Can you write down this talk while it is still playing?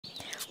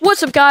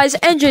What's up guys,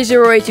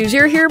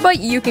 NJ0820 here, but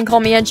you can call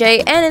me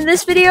NJ, and in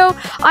this video,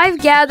 I've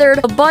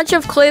gathered a bunch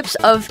of clips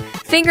of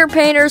finger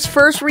painters'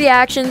 first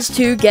reactions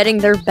to getting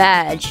their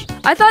badge.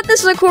 I thought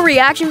this was a cool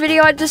reaction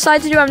video I'd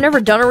decide to do. I've never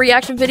done a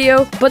reaction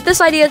video, but this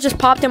idea just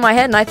popped in my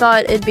head and I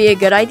thought it'd be a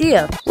good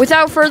idea.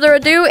 Without further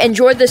ado,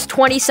 enjoy this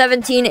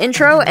 2017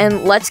 intro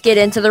and let's get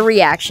into the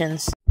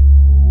reactions.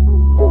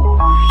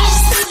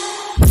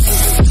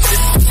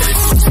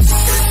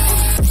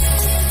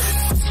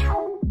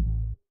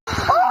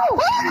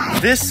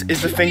 This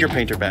is the Finger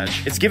Painter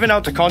badge. It's given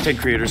out to content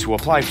creators who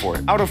apply for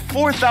it. Out of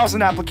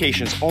 4,000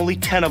 applications, only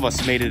 10 of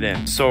us made it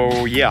in.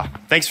 So yeah,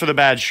 thanks for the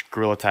badge,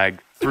 Gorilla Tag.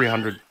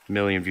 300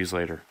 million views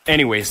later.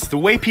 Anyways, the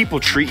way people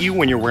treat you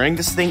when you're wearing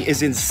this thing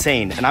is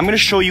insane, and I'm gonna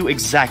show you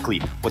exactly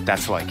what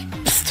that's like.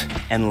 Psst.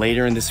 And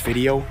later in this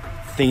video,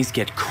 things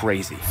get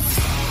crazy.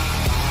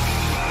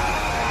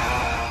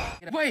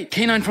 Wait,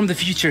 K9 from the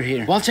future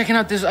here. While checking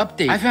out this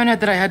update, I found out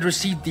that I had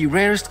received the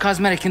rarest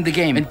cosmetic in the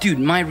game. And dude,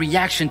 my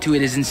reaction to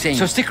it is insane.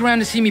 So stick around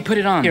to see me put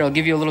it on. Here, I'll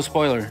give you a little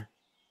spoiler.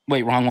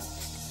 Wait, wrong one.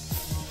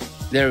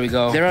 There we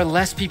go. There are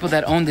less people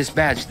that own this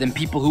badge than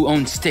people who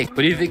own Stick. What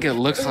do you think it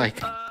looks like?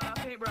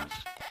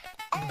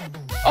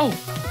 Oh!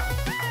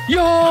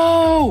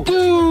 Yo!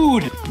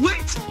 Dude!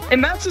 Wait! It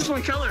matches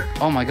my color.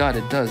 Oh my god,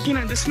 it does. You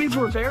know, this means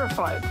we're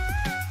verified.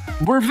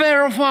 We're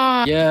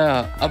verified!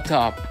 Yeah, up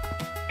top.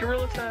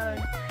 Gorilla Tag.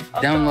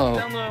 Down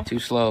low. Too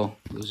slow,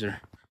 loser.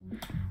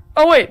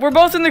 Oh wait, we're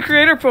both in the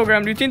creator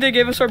program. Do you think they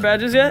gave us our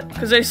badges yet?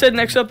 Because they said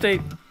next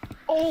update.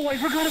 Oh, I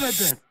forgot about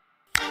that.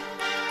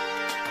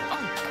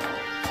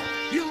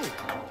 Oh.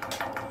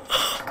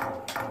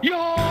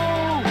 Yo!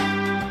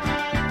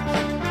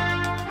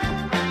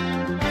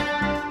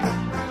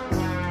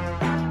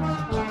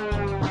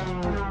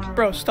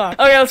 Bro, stop.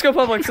 Okay, let's go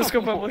Publix. Let's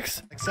go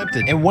Publix.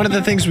 Accepted. And one of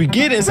the things we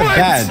get is a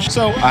badge.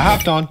 So I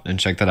hopped on and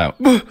checked that out.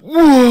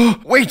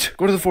 Wait,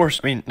 go to the forest.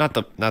 I mean, not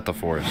the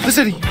forest. The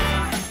city.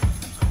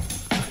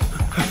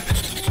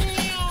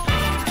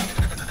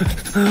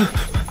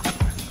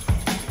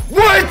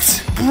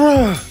 What?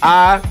 Bruh.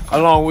 I,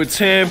 along with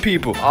 10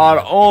 people, are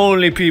the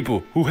only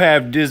people who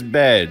have this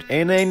badge.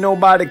 And ain't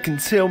nobody can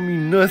tell me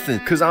nothing,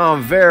 cause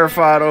I'm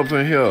verified up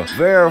in here.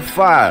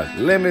 Verified.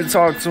 Let me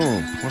talk to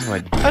him. What am I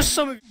doing? That's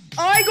some of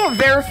I got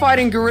verified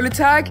in Gorilla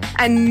Tag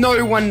and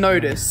no one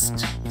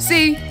noticed.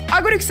 See, I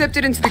got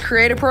accepted into the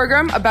creator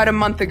program about a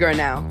month ago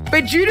now.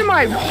 But due to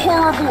my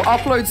horrible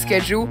upload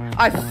schedule,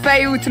 I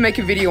failed to make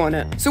a video on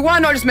it. So why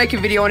not just make a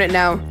video on it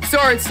now?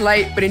 Sorry it's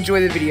late, but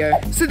enjoy the video.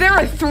 So there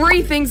are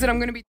 3 things that I'm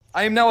gonna be—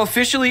 I am now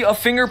officially a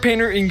finger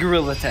painter in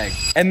Gorilla Tag,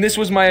 and this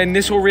was my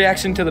initial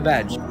reaction to the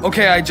badge.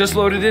 Okay, I just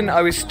loaded in.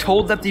 I was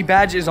told that the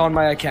badge is on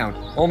my account.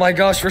 Oh my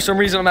gosh, for some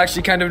reason I'm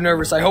actually kind of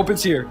nervous. I hope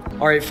it's here.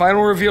 All right,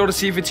 final reveal to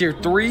see if it's here.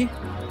 3,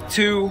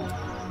 2,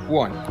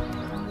 1.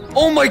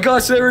 Oh my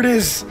gosh, there it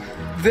is.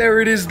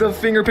 There it is, the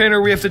finger painter.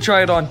 We have to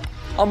try it on.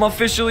 I'm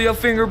officially a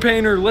finger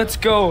painter. Let's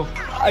go.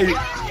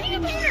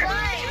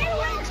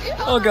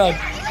 Oh god.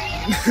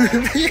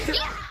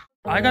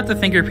 I got the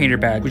Finger Painter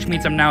badge, which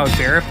means I'm now a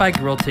verified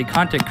Gorilla Tag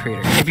content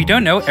creator. If you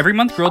don't know, every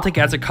month Gorilla Tag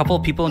adds a couple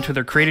of people into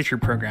their creator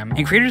program,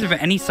 and creators of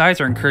any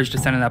size are encouraged to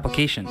send an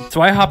application.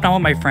 So I hopped on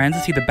with my friends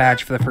to see the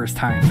badge for the first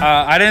time.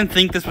 I didn't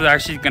think this was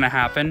actually gonna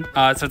happen,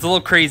 so it's a little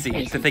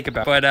crazy to think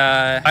about. But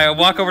I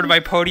walk over to my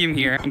podium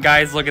here, and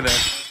guys, look at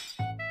this.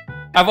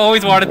 I've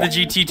always wanted the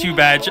GT2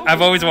 badge.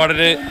 I've always wanted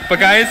it. But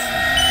guys,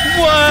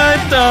 what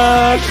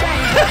the?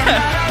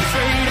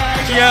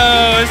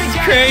 Yo, this is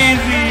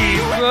crazy.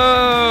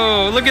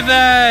 Whoa, look at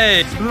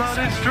that! Blood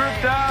is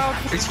dripped out.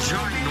 It's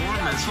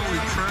ginormous, holy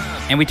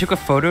crap. And we took a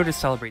photo to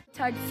celebrate.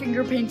 Tag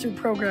Finger Painter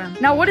program.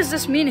 Now what does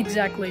this mean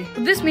exactly?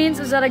 What this means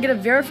is that I get a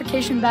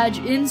verification badge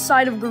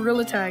inside of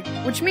Gorilla Tag,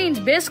 which means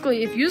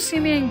basically if you see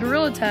me in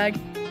Gorilla Tag,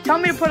 tell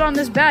me to put on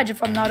this badge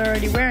if I'm not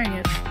already wearing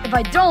it. If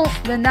I don't,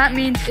 then that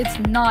means it's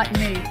not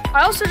me.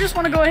 I also just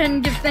want to go ahead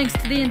and give thanks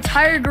to the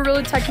entire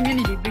Gorilla Tag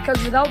community,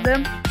 because without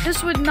them,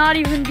 this would not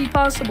even be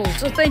possible.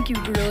 So thank you,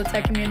 Gorilla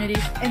Tag community,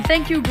 and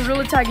thank you,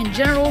 Gorilla Tag in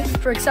general,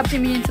 for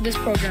accepting me into this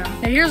program.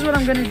 Now here's what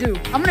I'm gonna do.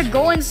 I'm gonna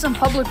go into some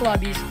public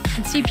lobbies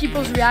and see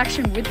people's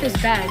reaction with this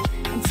badge,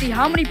 and see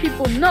how many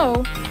people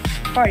know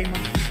Party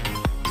Monkey.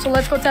 So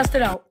let's go test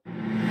it out.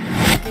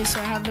 Okay, so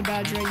I have the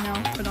badge right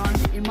now put on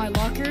in my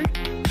locker.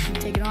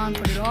 Take it on,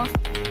 put it off.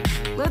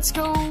 Let's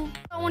go.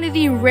 One of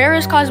the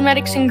rarest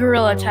cosmetics in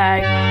Gorilla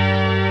Tag.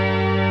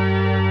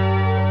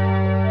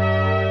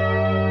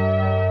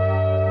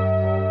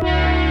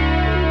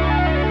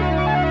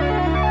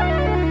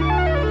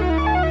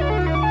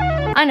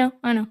 I know.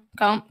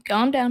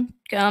 Calm down.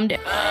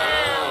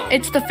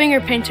 It's the Finger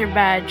Painter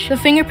badge. The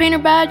Finger Painter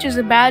badge is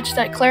a badge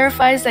that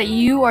clarifies that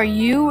you are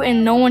you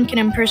and no one can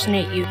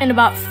impersonate you. And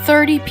about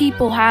 30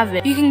 people have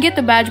it. You can get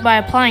the badge by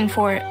applying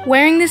for it.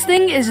 Wearing this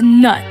thing is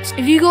nuts.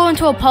 If you go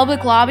into a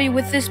public lobby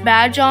with this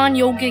badge on,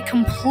 you'll get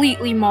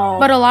completely mauled.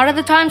 But a lot of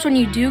the times when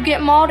you do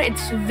get mauled,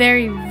 it's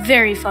very,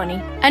 very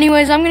funny.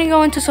 Anyways, I'm gonna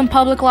go into some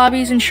public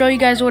lobbies and show you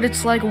guys what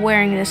it's like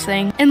wearing this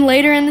thing. And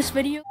later in this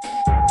video...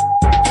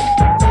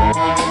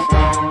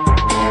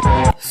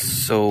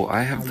 So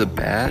I have the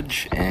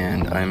badge,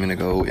 and I'm gonna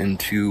go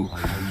into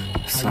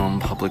some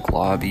public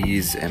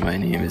lobbies, and my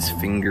name is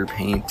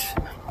Fingerpaint.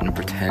 I'm gonna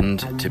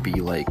pretend to be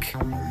like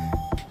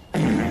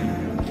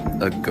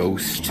a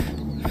ghost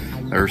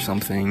or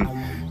something.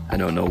 I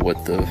don't know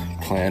what the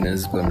plan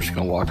is, but I'm just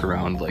gonna walk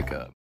around like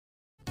a